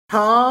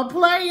All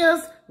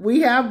players,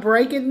 we have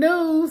breaking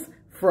news.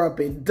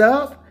 Frumpy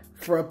dump,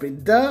 frumpy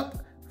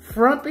dump,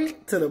 frumpy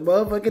to the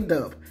motherfucking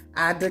dump.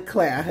 I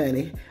declare,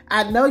 honey.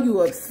 I know you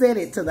upset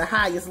it to the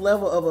highest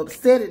level of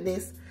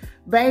upsettedness.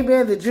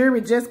 Baby, the jury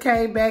just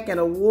came back and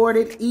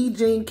awarded E.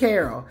 Jean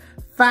Carroll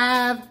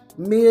 $5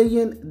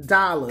 million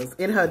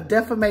in her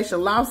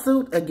defamation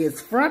lawsuit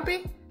against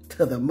Frumpy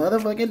to the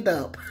motherfucking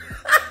dump.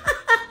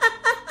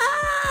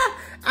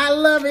 I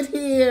love it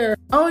here.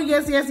 Oh,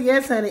 yes, yes,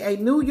 yes, honey. A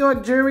New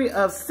York jury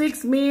of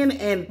 6 men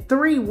and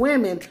 3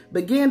 women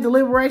began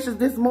deliberations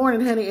this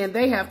morning, honey, and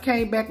they have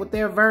came back with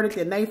their verdict,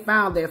 and they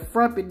found that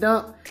Frumpy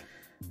Dump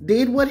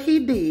did what he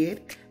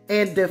did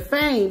and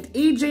defamed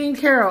E. Jean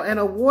Carroll and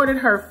awarded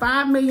her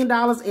 $5 million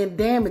in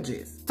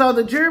damages. So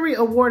the jury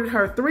awarded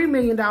her $3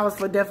 million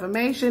for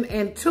defamation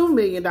and $2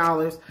 million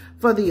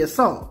for the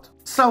assault.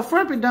 So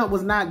Frumpy Dump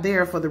was not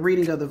there for the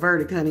reading of the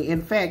verdict, honey.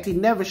 In fact, he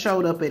never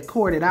showed up at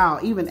court at all,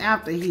 even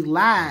after he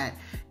lied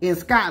in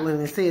Scotland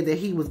and said that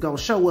he was going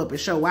to show up and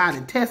show out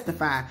and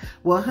testify.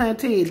 Well,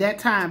 hunty, that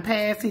time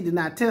passed. He did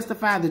not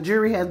testify. The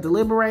jury has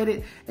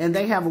deliberated, and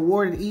they have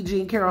awarded E.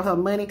 Jean Carroll her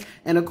money.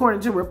 And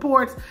according to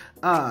reports,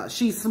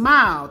 she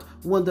smiled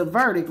when the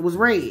verdict was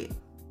read.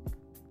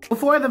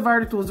 Before the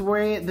verdict was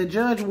read, the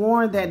judge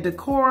warned that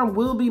decorum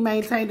will be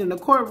maintained in the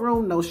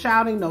courtroom. No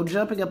shouting, no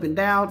jumping up and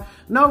down,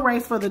 no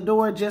race for the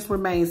door, just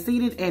remain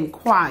seated and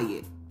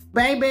quiet.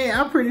 Baby,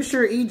 I'm pretty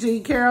sure E.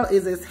 Jean Carroll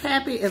is as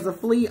happy as a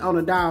flea on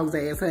a dog's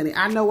ass, honey.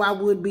 I know I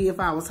would be if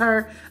I was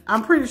her.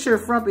 I'm pretty sure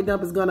Frumpy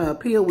Dump is going to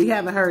appeal. We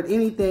haven't heard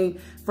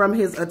anything from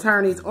his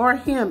attorneys or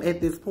him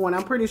at this point.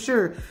 I'm pretty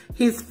sure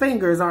his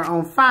fingers are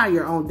on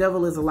fire on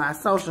Devil Is a Lie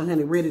Social,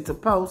 honey, ready to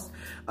post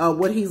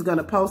what he's going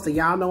to post. And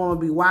y'all know I'm going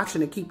to be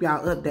watching and keep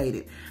y'all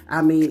updated.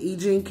 I mean, E.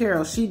 Jean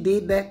Carroll, she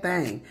did that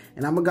thing.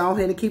 And I'm going to go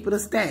ahead and keep it a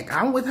stack.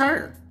 I'm with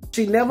her.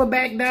 She never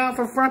backed down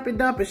from Frumpy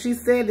Dump, and she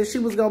said that she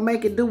was going to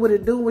make it do what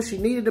it do when she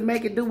needed to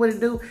make it do what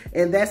it do,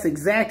 and that's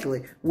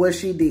exactly what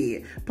she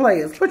did.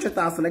 Players, put your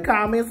thoughts in the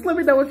comments. Let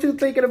me know what you're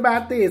thinking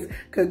about this.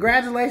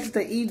 Congratulations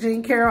to E.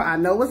 Jean Carroll. I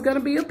know it's going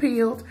to be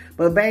appealed,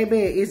 but baby,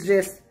 it's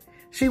just,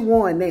 she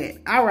won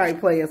that. All right,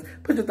 players,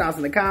 put your thoughts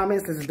in the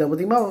comments. This is Double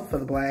D Mo for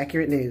the Black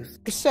Accurate News.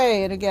 To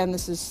say, and again,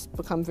 this has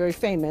become very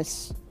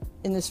famous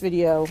in this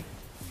video,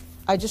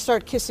 I just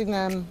start kissing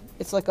them.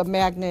 It's like a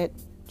magnet.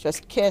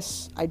 Just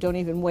kiss, I don't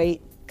even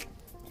wait.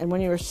 And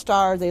when you're a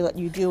star, they let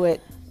you do it.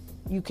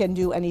 You can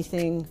do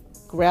anything.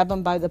 Grab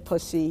them by the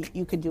pussy,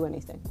 you can do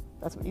anything.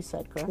 That's what you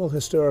said, correct? Well,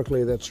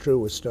 historically, that's true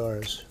with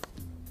stars.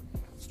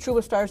 It's true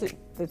with stars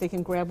that they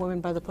can grab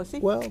women by the pussy?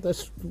 Well,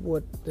 that's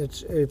what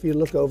it's, if you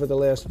look over the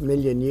last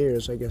million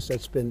years, I guess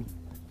that's been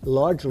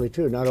largely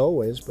true. Not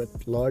always, but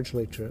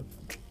largely true.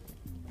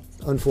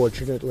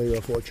 Unfortunately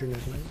or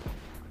fortunately.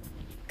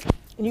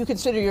 And you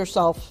consider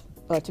yourself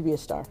to be a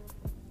star?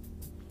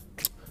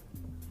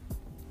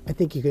 I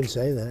think you can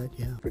say that,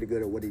 yeah. Pretty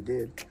good at what he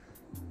did.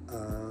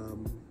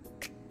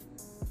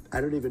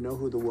 I don't even know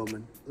who the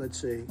woman, let's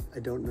see, I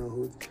don't know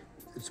who,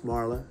 it's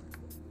Marla.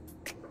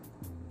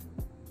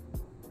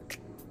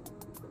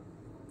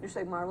 You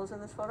say Marla's in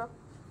this photo?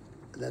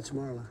 That's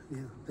Marla, yeah,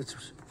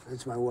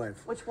 that's my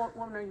wife. Which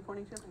woman are you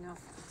pointing to? No,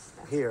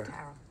 that's Here.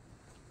 Carroll.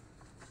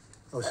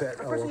 Oh, is that,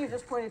 The person you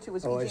just pointed to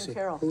was E. Jean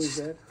Carroll. Who is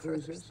that? Who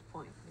is this?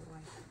 Point.